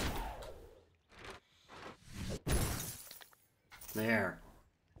 There.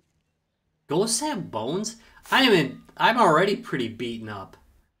 Ghosts have bones? I'm already pretty beaten up.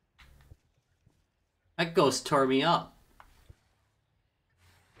 That ghost tore me up.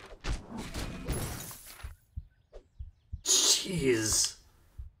 Jeez.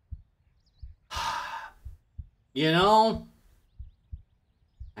 You know,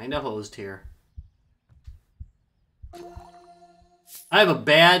 kinda hosed here. I have a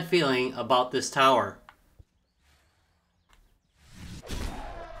bad feeling about this tower.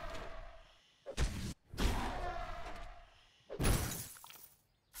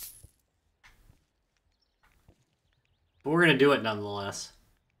 But we're going to do it nonetheless.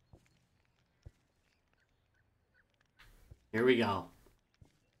 Here we go.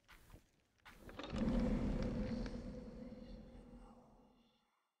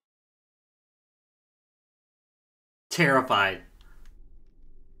 Terrified.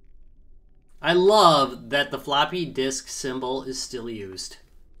 I love that the floppy disk symbol is still used.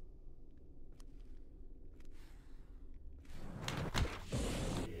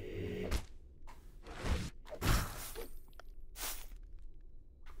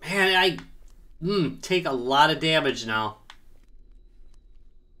 Man, I take a lot of damage now.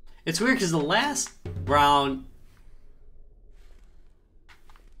 It's weird because the last round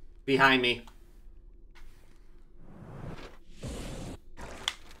behind me.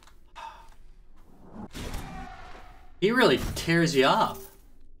 He really tears you up.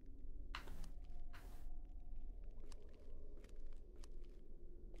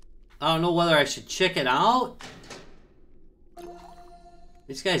 I don't know whether I should chicken out.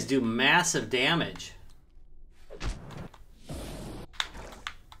 These guys do massive damage.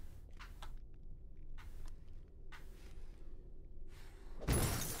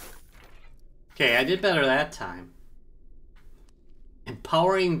 Okay, I did better that time.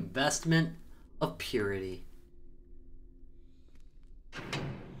 Empowering vestment of purity.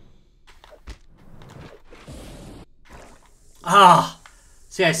 Ah!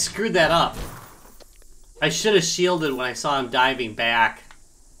 See, I screwed that up. I should have shielded when I saw him diving back.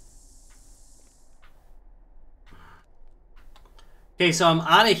 Okay, so I'm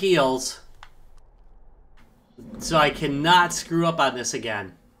out of heals. So I cannot screw up on this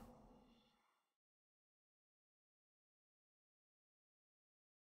again.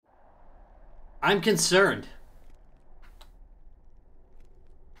 I'm concerned.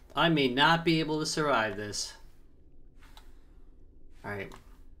 I may not be able to survive this. Alright.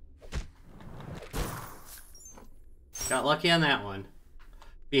 Got lucky on that one.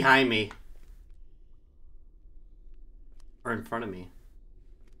 Behind me. Or in front of me.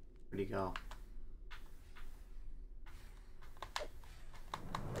 Where'd he go?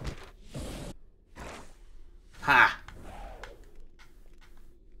 Ha!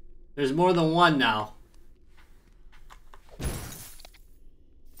 There's more than one now.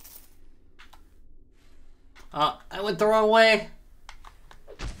 I went the wrong way.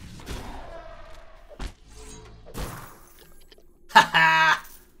 Haha!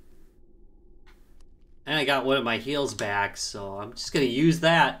 And I got one of my heals back, so I'm just gonna use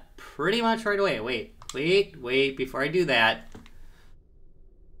that pretty much right away. Wait, before I do that.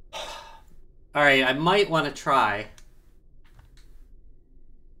 Alright, I might want to try.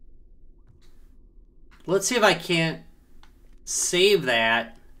 Let's see if I can't save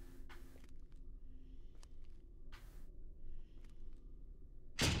that.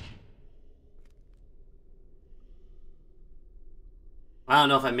 I don't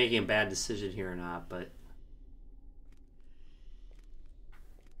know if I'm making a bad decision here or not, but...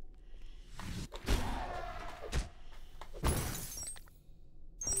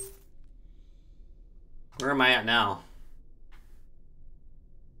 Where am I at now?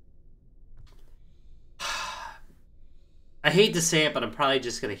 I hate to say it, but I'm probably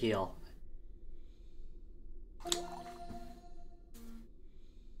just gonna heal.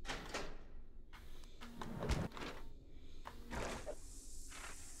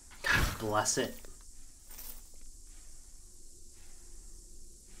 God bless it.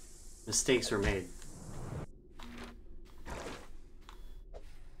 Mistakes were made.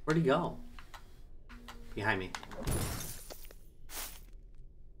 Where'd he go? Behind me.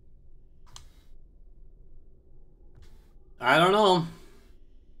 I don't know.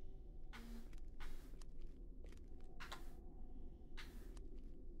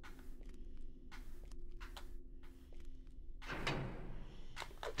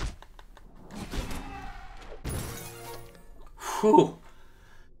 Whew.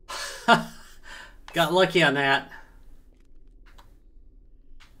 Got lucky on that.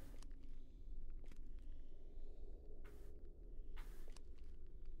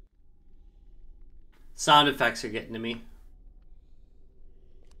 Sound effects are getting to me.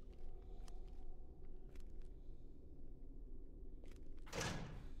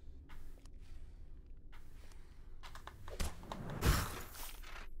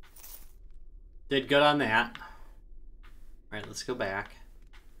 Did good on that. All right, let's go back.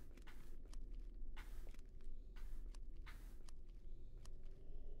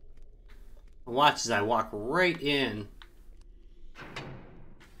 Watch as I walk right in.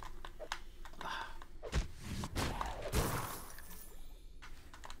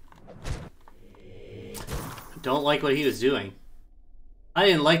 Don't like what he was doing. I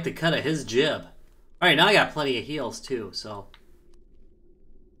didn't like the cut of his jib. Alright, now I got plenty of heals too, so.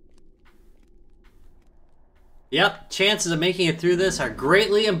 Yep, chances of making it through this are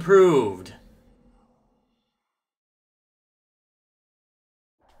greatly improved.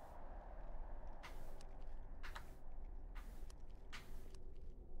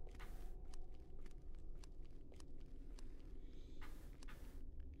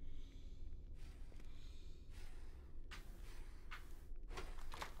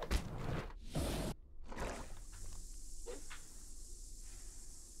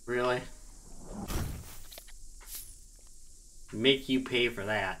 Really? Make you pay for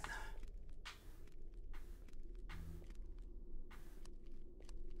that.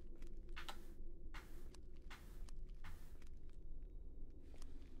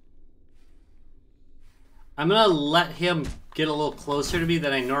 I'm gonna let him get a little closer to me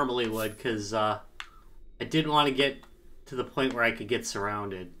than I normally would, because I didn't want to get to the point where I could get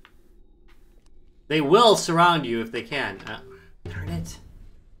surrounded. They will surround you if they can. Darn it.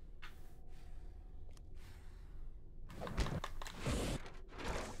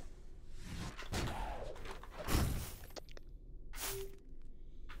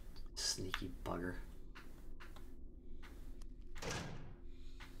 Sneaky bugger.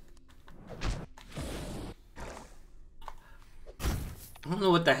 I don't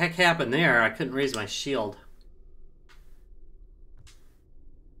know what the heck happened there. I couldn't raise my shield.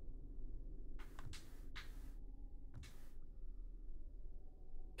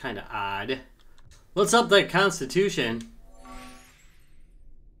 Kind of odd. Let's up that constitution.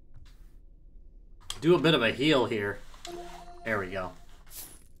 Do a bit of a heal here. There we go.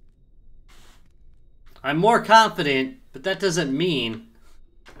 I'm more confident, but that doesn't mean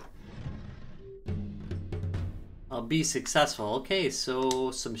I'll be successful. Okay,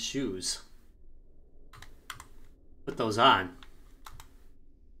 so some shoes. Put those on.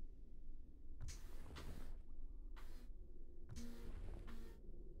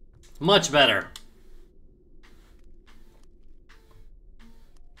 Much better.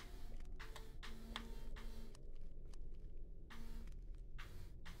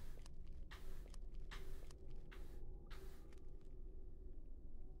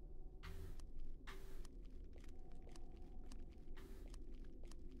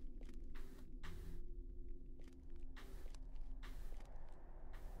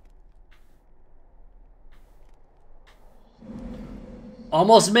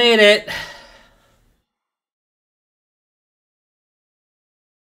 Almost made it.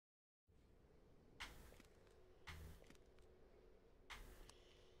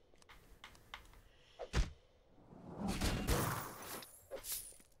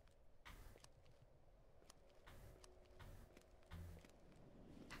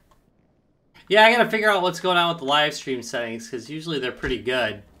 Yeah, I gotta figure out what's going on with the live stream settings, because usually they're pretty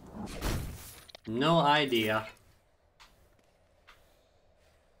good. No idea.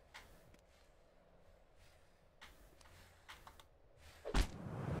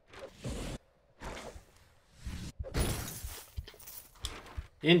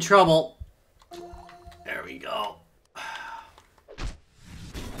 In trouble. There we go.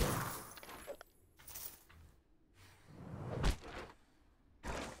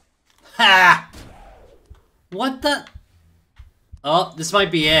 Ha! What the? Oh, this might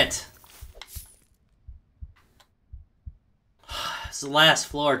be it. It's the last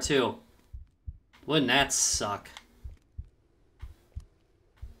floor, too. Wouldn't that suck?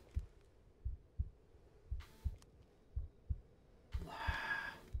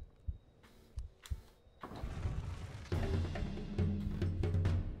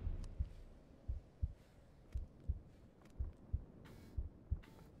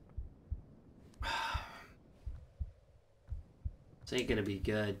 This ain't gonna be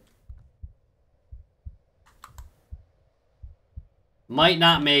good. Might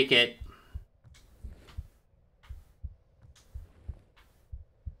not make it.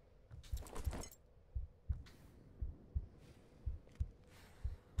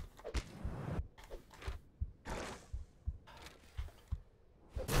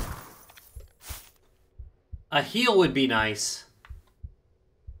 A heal would be nice.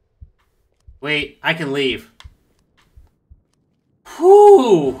 Wait, I can leave.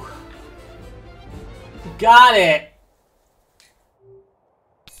 Whew! Got it!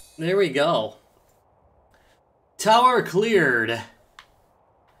 There we go. Tower cleared.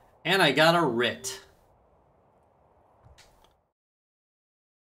 And I got a writ.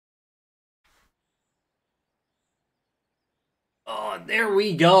 Oh, there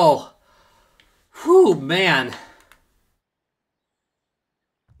we go. Whew, man.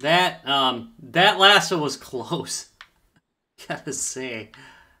 That last one was close. Gotta say.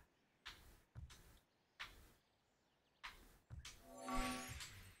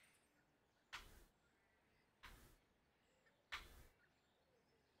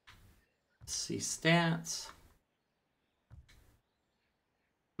 stats.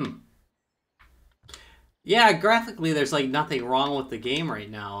 Yeah, graphically there's like nothing wrong with the game right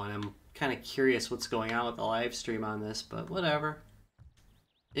now, and I'm kind of curious what's going on with the live stream on this, but whatever.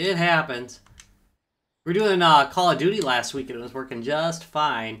 It happens. We were doing Call of Duty last week and it was working just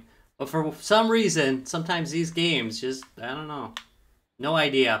fine. But for some reason, sometimes these games just, I don't know. No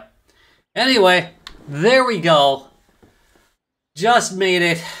idea. Anyway, there we go. Just made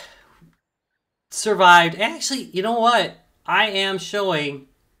it. Survived. Actually, you know what? I am showing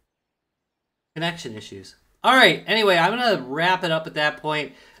connection issues. All right. Anyway, I'm going to wrap it up at that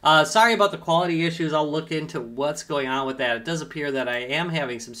point. Sorry about the quality issues. I'll look into what's going on with that. It does appear that I am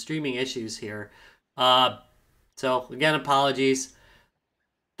having some streaming issues here. So, again, apologies.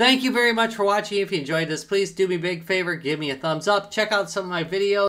 Thank you very much for watching. If you enjoyed this, please do me a big favor. Give me a thumbs up. Check out some of my videos.